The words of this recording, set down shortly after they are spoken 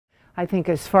I think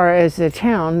as far as the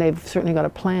town, they've certainly got a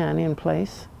plan in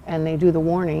place, and they do the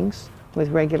warnings with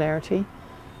regularity.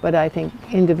 But I think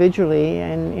individually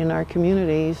and in our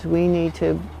communities, we need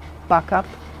to buck up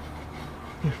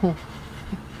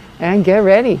and get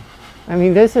ready. I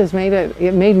mean, this has made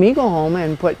it made me go home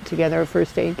and put together a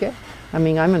first aid kit. I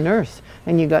mean, I'm a nurse,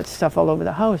 and you got stuff all over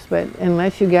the house, but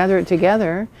unless you gather it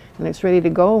together and it's ready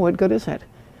to go, what good is it?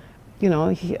 You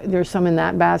know, there's some in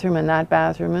that bathroom and that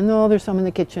bathroom, and oh, there's some in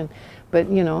the kitchen. But,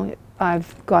 you know,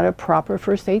 I've got a proper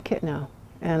first aid kit now,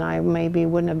 and I maybe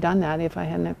wouldn't have done that if I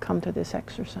hadn't come to this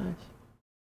exercise.